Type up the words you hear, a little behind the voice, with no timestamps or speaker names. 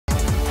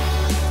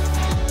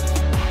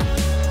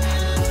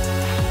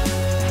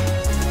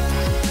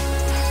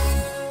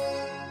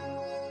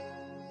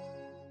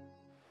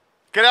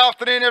Good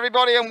afternoon,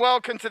 everybody, and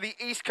welcome to the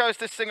East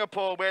Coast of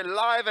Singapore. We're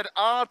live at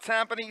our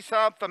Tampines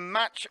Hub for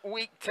match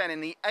week 10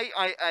 in the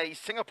AIA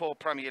Singapore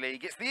Premier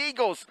League. It's the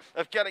Eagles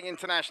of Geylang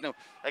International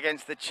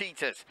against the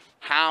Cheetahs,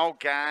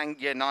 Hougang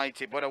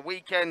United. What a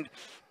weekend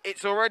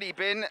it's already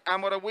been,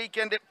 and what a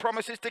weekend it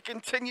promises to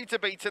continue to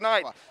be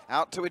tonight.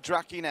 Out to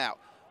Idraki now.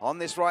 On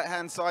this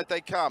right-hand side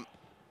they come.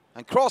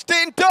 And crossed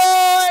in,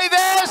 Doi!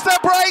 There's the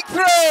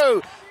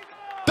breakthrough!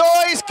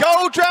 Doi's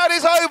goal drought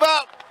is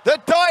over. The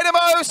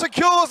Dynamo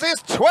secures his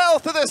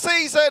 12th of the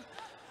season.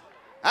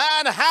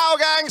 And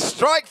Hougang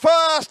strike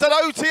first at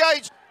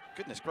OTH.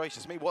 Goodness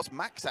gracious me, what's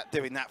Maxat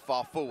doing that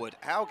far forward?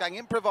 Hougang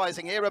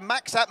improvising here, and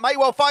Maxat may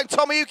well find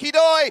Tomoyuki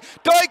Doi.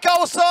 Doi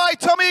goal side,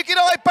 Tomoyuki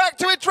Doi back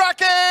to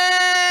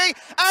Idraki!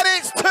 And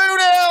it's 2-0,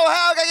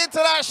 Hougang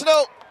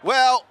International.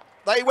 Well,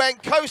 they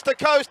went coast to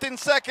coast in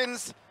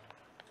seconds.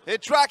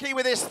 Idraki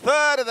with his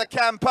third of the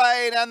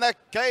campaign, and the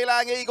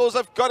Geylang Eagles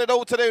have got it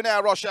all to do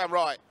now, Roshan,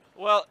 right?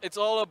 Well, it's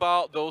all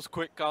about those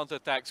quick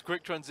counter-attacks,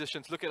 quick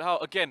transitions. Look at how,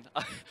 again,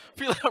 I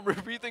feel like I'm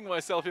repeating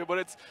myself here,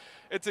 but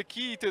it's a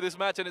key to this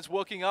match, and it's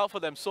working out for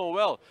them so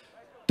well.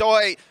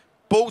 Doi,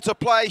 ball to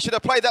play, should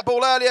have played that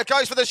ball earlier,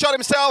 goes for the shot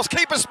himself,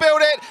 keeper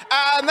spilled it,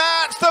 and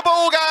that's the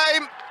ball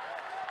game.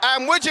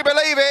 And would you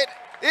believe it,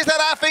 is that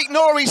Afiq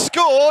Noor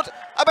scored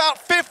about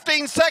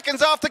 15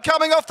 seconds after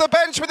coming off the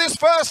bench with his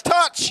first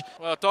touch.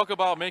 Well, talk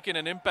about making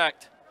an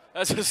impact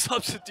as a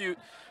substitute.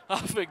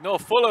 Afiq Noor,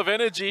 full of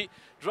energy,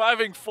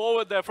 driving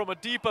forward there from a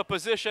deeper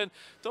position.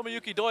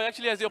 Tomoyuki Doi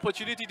actually has the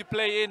opportunity to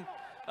play in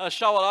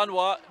Shawal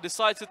Anuar,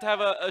 decides to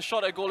have a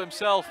shot at goal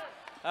himself,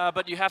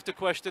 but you have to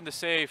question the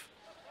save.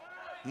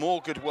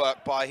 More good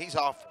work by, he's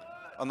off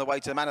on the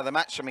way to the man of the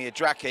match for me,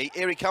 Idraki.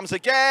 Here he comes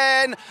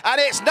again, and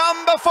it's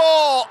number 4.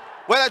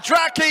 Well,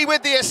 Idraki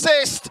with the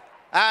assist,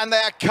 and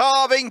they're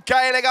carving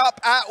Geylang up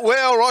at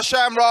will,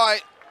 Roshan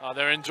Wright. Oh,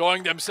 they're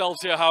enjoying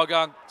themselves here,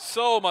 Hougang.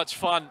 So much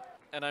fun.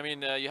 And I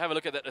mean, you have a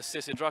look at that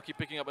assist, Idraki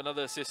picking up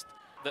another assist,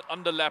 that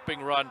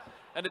underlapping run.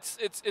 And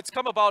it's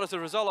come about as a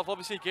result of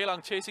obviously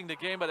Geylang chasing the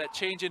game, but that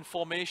change in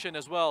formation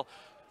as well.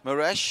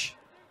 Maresh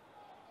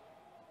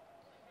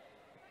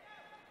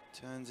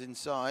turns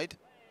inside.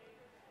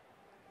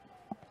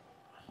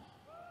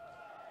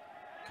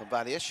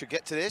 Comvalius should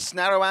get to this,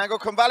 narrow angle,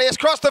 Comvalius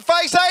cross to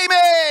face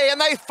Amy!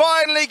 And they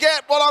finally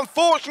get what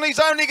unfortunately is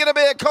only going to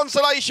be a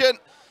consolation.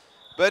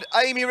 But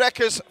Amy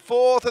Recha's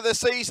 4th of the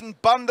season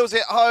bundles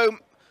it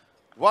home.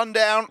 1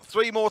 down,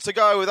 3 more to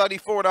go with only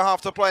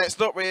 4.5 to play. It's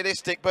not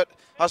realistic, but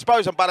I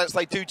suppose on balance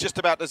they do just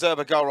about deserve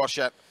a goal,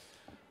 Roshan.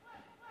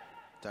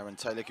 Darren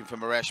Tay looking for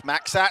Maresh.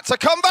 Maxat to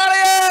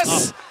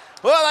Comvalius! Oh.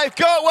 Well, they've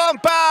got one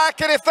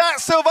back, and if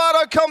that's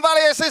Sylvano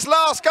Comvalius'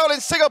 last goal in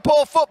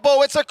Singapore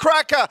football, it's a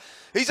cracker.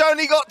 He's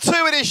only got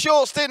 2 in his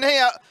short stint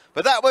here,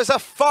 but that was a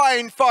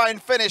fine, fine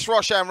finish,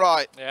 Roshan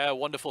Wright. Yeah,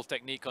 wonderful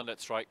technique on that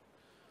strike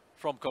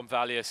from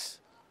Comvalius.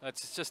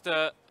 It's just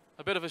a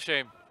bit of a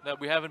shame that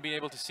we haven't been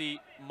able to see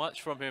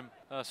much from him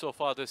so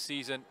far this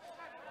season.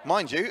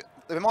 Mind you,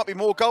 there might be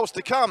more goals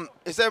to come.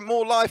 Is there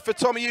more life for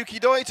Tomoyuki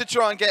Doi to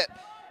try and get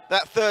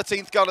that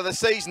 13th goal of the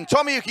season?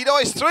 Tomoyuki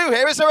Doi's through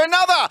here. Is there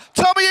another?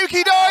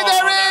 Tomoyuki Doi,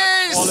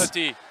 there is!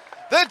 Quality.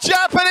 The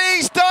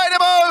Japanese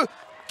Dynamo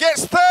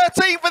gets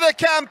 13th for the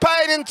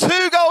campaign, and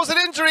 2 goals in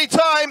injury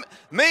time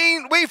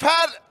mean we've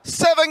had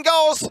 7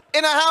 goals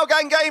in a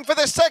Hougang game for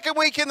the 2nd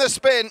week in the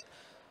spin.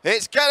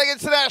 It's Geylang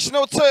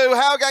International 2,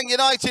 Hougang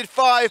United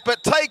 5,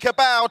 but take a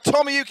bow,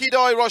 Tomoyuki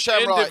Doi,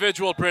 Roshan Wright.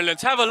 Individual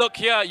brilliance. Have a look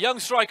here, young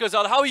strikers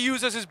out, how he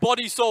uses his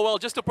body so well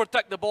just to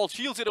protect the ball,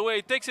 shields it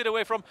away, takes it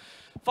away from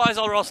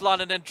Faisal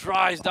Roslan and then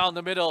drives down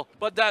the middle.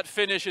 But that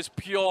finish is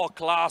pure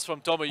class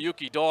from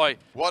Tomoyuki Doi.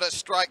 What a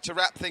strike to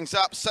wrap things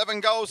up. 7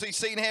 goals he's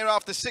seen here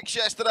after 6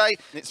 yesterday.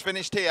 It's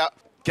finished here,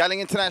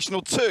 Geylang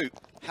International 2,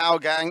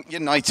 Hougang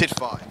United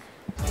 5.